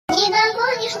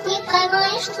Сэр,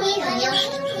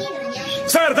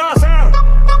 да, сэр!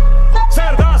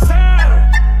 Сэр, да, сэр!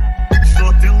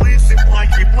 Что ты лысый,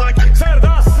 плаки-плаки? Сэр,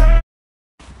 да, сэр!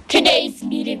 Today's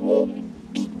meeting will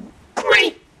be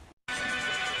great!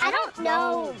 I don't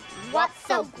know what's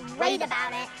so great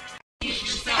about it.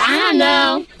 I don't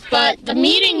know, but the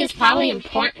meeting is probably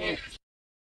important.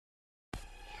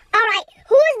 Alright,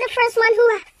 who is the first one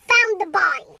who found the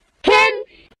body? Him?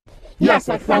 Yes,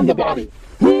 I found the body.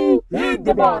 Who hid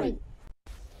the body?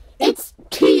 It's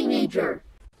teenager.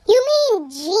 You mean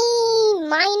G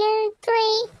minor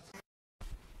 3?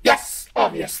 Yes,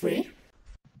 obviously.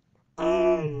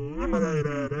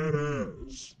 Eliminated it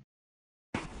is.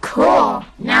 Cool.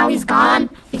 Now he's gone.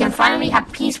 We can finally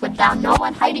have peace without no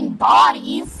one hiding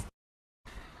bodies.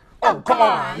 Oh, come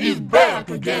on, he's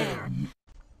back again.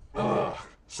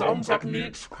 Some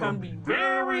techniques can be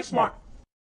very smart.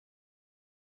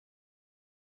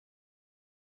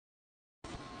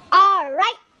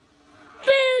 Alright,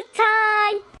 food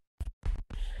time!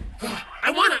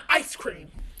 I want an ice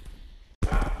cream.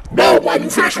 No, why you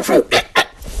finish your food?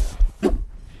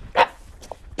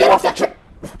 Get off that chair.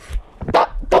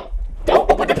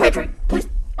 Don't open the pantry, please.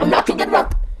 I'm not gonna get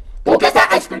milk. Go get that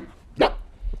ice cream. No.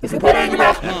 If you put it in your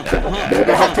mouth, you're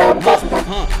gonna have terrible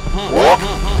consequences.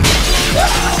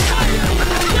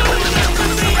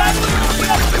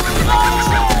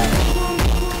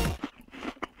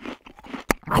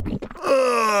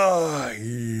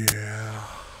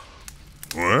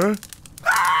 Yeah.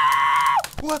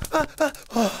 What?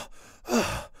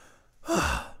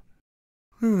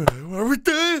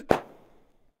 Everything?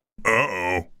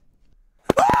 Uh-oh.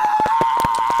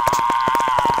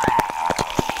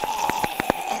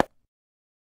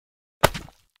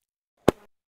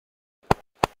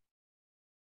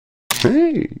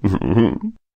 Hey.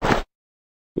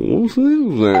 What's this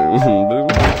then?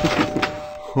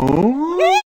 Huh?